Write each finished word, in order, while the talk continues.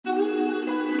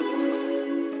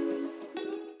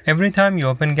Every time you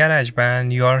open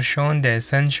GarageBand, you are shown the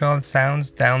Essential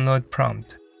Sounds download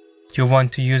prompt. You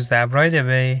want to use the app right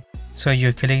away, so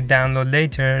you click Download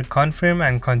Later, Confirm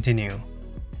and Continue.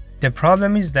 The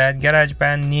problem is that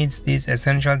GarageBand needs these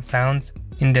essential sounds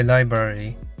in the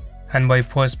library, and by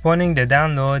postponing the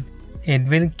download, it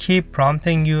will keep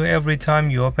prompting you every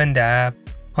time you open the app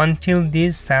until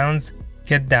these sounds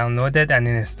get downloaded and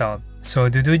installed. So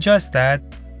to do just that,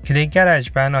 click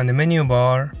GarageBand on the menu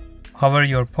bar, hover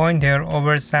your pointer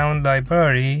over Sound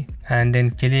Library, and then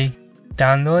click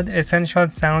Download Essential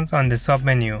Sounds on the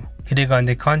submenu. Click on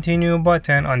the Continue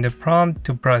button on the prompt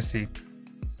to proceed.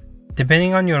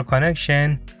 Depending on your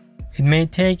connection, it may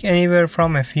take anywhere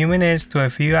from a few minutes to a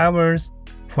few hours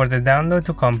for the download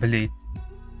to complete.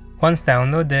 Once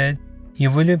downloaded,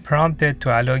 you will be prompted to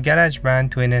allow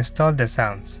GarageBand to install the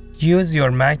sounds. Use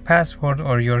your Mac password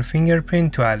or your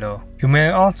fingerprint to allow. You may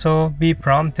also be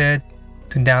prompted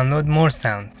to download more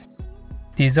sounds.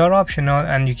 These are optional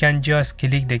and you can just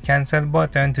click the cancel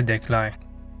button to decline.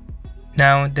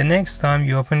 Now, the next time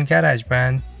you open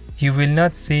GarageBand, you will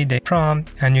not see the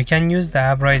prompt and you can use the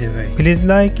app right away. Please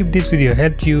like if this video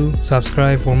helped you,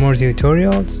 subscribe for more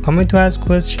tutorials, comment to ask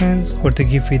questions or to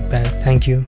give feedback. Thank you.